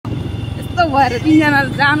भएर तिनजना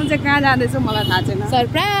जानु चाहिँ कहाँ जाँदैछ मलाई थाहा छैन।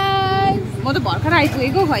 सरप्राइज। म त भर्खर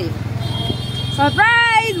आइपुगेको खै।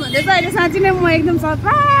 सरप्राइज भन्दै त अहिले साँच्चै नै म एकदम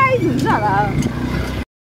सरप्राइज हुन्छ होला।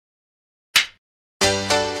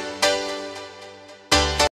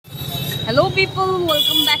 Hello people,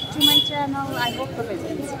 welcome back to my channel. I hope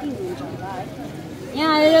तपाईँहरू हुनुहुन्छ होला है।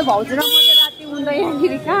 यहाँ आएर भाउजू र म चाहिँ राति हुँदा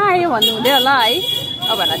यहाँनिर कहाँ आयो भन्नु हुँदै होला है।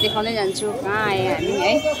 तपाईँहरूलाई देखाउँदै जान्छु कहाँ आयो हामी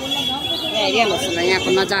है। यहाँ हेरिहाल्नुहोस् होला यहाँको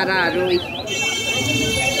नजाराहरू।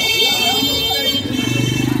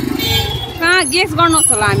 कहाँ गेस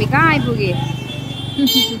गर्नुहोस् होला हामी कहाँ आइपुगे।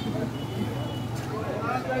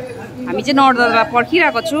 हामी चाहिँ नर्दला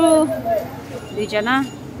पर्खिरहेको छु दुईजना।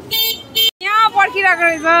 यहाँ पर्खिरहेको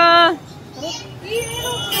रहेछ।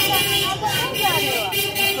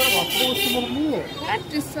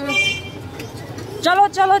 चलो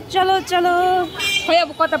चलो चलो चलो। खै अब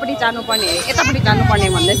कतापट्टि जानुपर्ने, यतापट्टि जानुपर्ने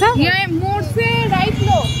भन्दैछ। यहाँ मोड से राइट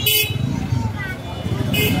लो।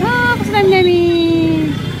 कस्तो दामी।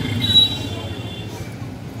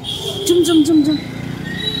 Zoom zoom zoom zoom.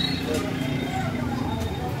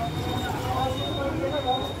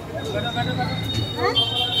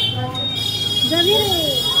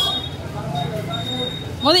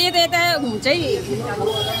 म त यता यता हुन्छ है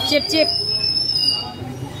चेप चेप।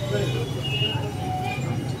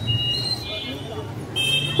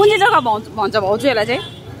 कुन चाहिँ जग्गा भन्छ भाउजू यसलाई चाहिँ?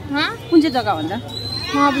 कुन चाहिँ जग्गा भन्छ?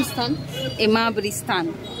 महाबृस्थान। ए महाबृस्थान।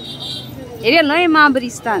 हेरिहाल्नु है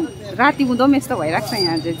महाबृस्थान। राति हुँदो पनि यस्तो भइरहेको छ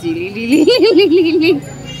यहाँ चाहिँ झिलिलिलिलिलिलि।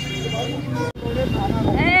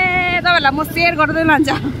 ए तपाईँहरूलाई म सेयर गर्दै लान्छ।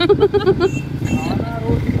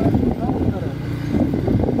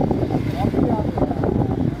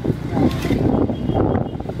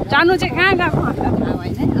 जानु चाहिँ कहाँ गएको हामीलाई थाहा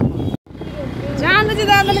भएन। जानु चाहिँ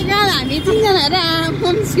दादाले कहाँ, हामी तिनजना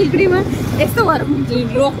आराम सिलगढीमा यस्तो भएर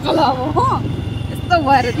लोकल अब हो। यस्तो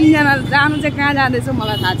भएर तिनजना जानु चाहिँ कहाँ जाँदैछ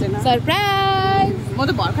मलाई थाहा छैन। सरप्राइज। म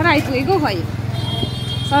त भर्खर आइपुगेको खै।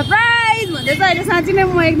 सरप्राइज भन्दै त अहिले साँच्चै नै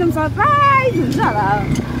म एकदम सरप्राइज हुन्छ होला।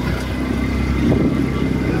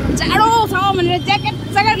 जाडो छ भनेर ज्याकेट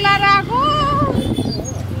स्याकेट लाएर आएको।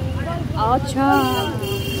 अच्छा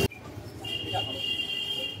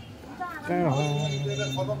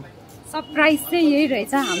सरप्राइज चाहिँ यही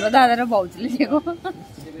रहेछ हाम्रो दादा र भाउजूले दिएको।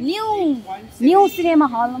 न्यू सिनेमा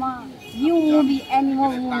हलमा न्यू मुभी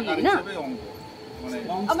एनिमल मुभी होइन।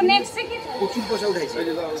 अब नेक्स्ट चाहिँ के छ?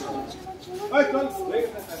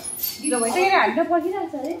 ढिलो भइसकेर हामी त पर्खिरहेको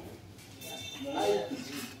छ अरे।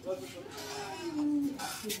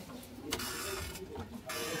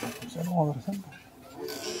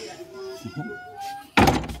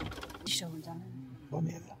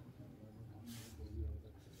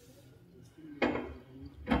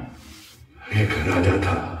 एक राजा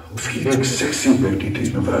था, उसकी एक सेक्सी बेटी थी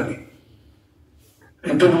युवरानी।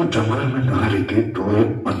 एक दिन वो जंगल में नहा रही थी तो एक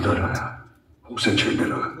बंदर आया, उसे छेड़ने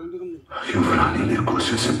लगा। युवरानी ने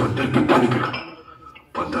गुस्से से बंदर पे पानी फेंका।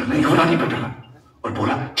 बंदर ने युवरानी पे डाला और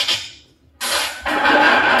बोला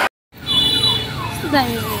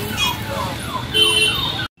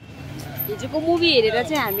हिजोको मुभी हेरेर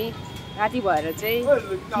चाहिँ हामी राति भएर चाहिँ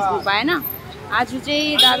खिच्नु पाएन। आज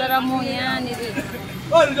चाहिँ दादा र म यहाँनिर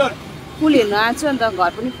फुल हेर्नु आएको छु। अन्त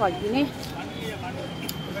घर पनि फर्किने।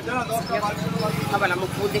 तपाईँलाई म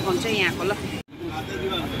फुल देखाउँछु यहाँको। ल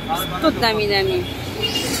कस्तो दामी दामी।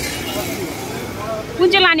 कुन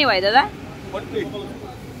चाहिँ लाने भयो दादा?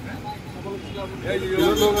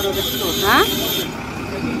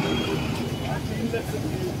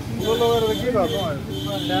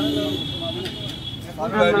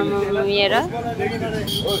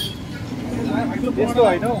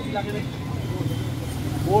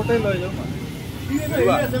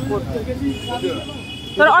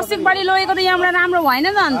 तर अस्तिकपालि लगेको त यहाँबाट राम्रो भएन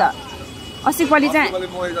त। अन्त अस्तिकपालि चाहिँ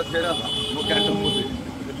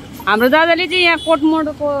हाम्रो दादाले चाहिँ यहाँ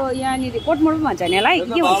कोटमोडको यहाँनिर कोटमोड पनि भन्छ नि यसलाई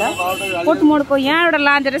के भन्छ? कोटमोडको यहाँ एउटा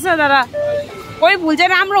लाँदो रहेछ। तर कोही फुल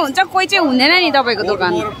चाहिँ राम्रो हुन्छ, कोही चाहिँ हुँदैन नि तपाईँको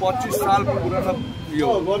दोकान।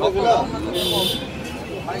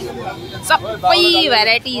 सबै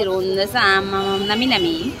भेराइटीहरू हुँदैछ। आमा नामी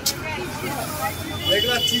नामी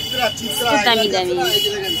दामी दामी।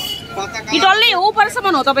 यो डल्लै हो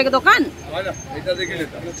परसम्म हो तपाईँको दोकान?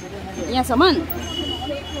 यहाँसम्म?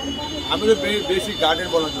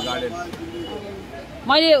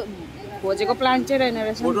 मैले खोजेको प्लान्ट चाहिँ रहेन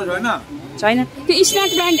रहेछ। छैन त्यो स्नेक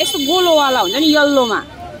प्लान्ट यस्तो गोलोवाला हुन्छ नि यल्लोमा।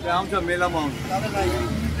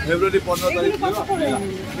 फेब्रुअरी 15 तारिख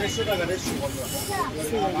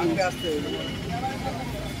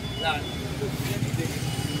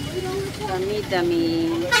दामी दामी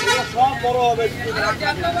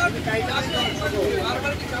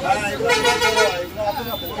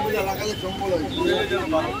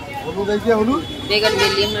बेगन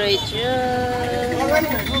बेली पनि रहेछ।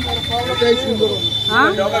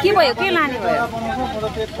 के भयो, के लाने भयो?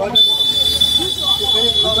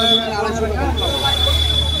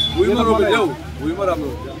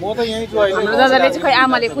 हाम्रो दादाले चाहिँ खै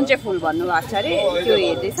आमाले कुन चाहिँ फुल भन्नुभएको छ अरे त्यो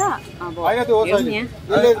हेर्दैछ। अब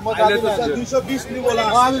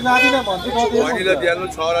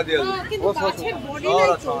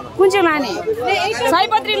कुन चाहिँ लाने?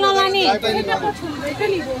 सयपत्री नलाने?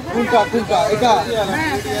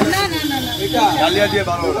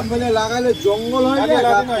 जंगल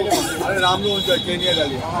राम्रो हुन्छ केनिया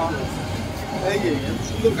डालिया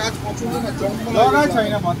सुन्दर गाछ पछुन्छ न जंगल जग्गा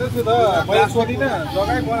छैन भन्दैछु त मैले सोधिन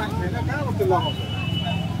जग्गै बनाएको छैन कहाँ उस्तो लगाउँछ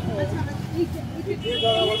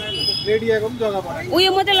रेडियाको पनि जग्गा बनाएको उयो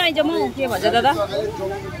मात्रै लैजाउँ म के भन्छ दादा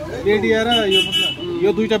रेडिया र यो मात्र यो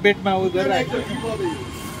दुईटा बेडमा उ गरिराखेको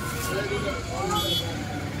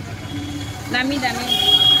दामी दामी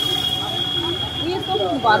उयो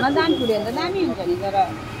घरमा दान फुल्यो भने त दामी हुन्छ नि तर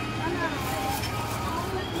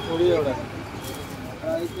थोडी एउटा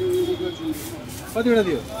कतिवटा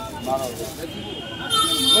दियो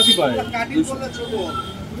कति भयो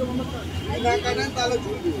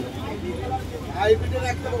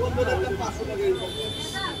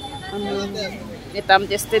यता पनि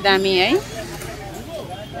त्यस्तै दामी है।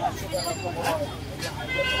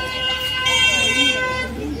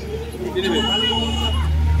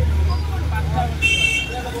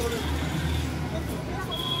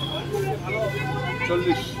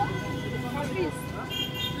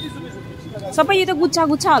 सबै यो त गुच्छा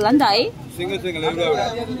गुच्छा होला नि त है? सिंगल सिंगल एउटा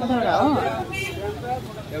एउटा हो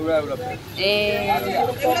एउटा एउटा ए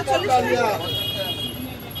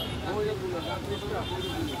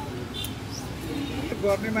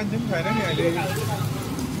गर्ने मान्छे पनि छैन नि अहिले।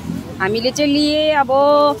 हामीले चाहिँ लिए अब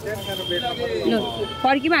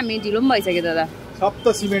फर्किमा हामी ढिलो पनि भइसक्यो दादा। सब त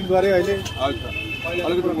सिमेन्ट गरे अहिले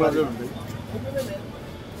अलिकति प्रब्लम हुन्छ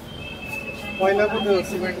पहिला पनि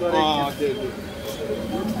सिमेन्ट गरे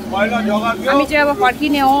हामी चाहिँ अब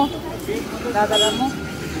फर्किने हो दादा र म।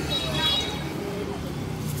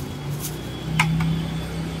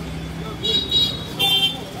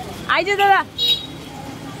 आइज दादा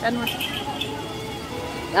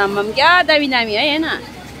आम्माम क्या दामी दामी है होइन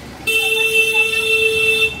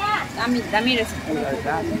दामी दामी रहेछ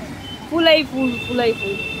फुलै फुल फुलै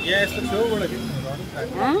फुल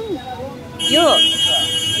यो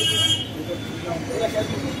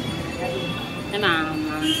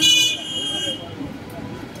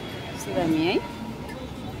दामी है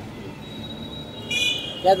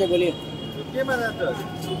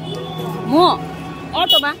म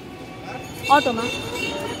अटोमा अटोमा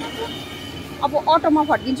अब अटोमा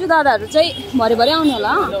फर्किन्छु दादाहरू चाहिँ भरे भरे आउने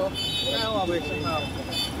होला।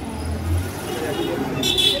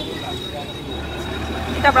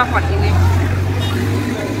 यताबाट फर्किने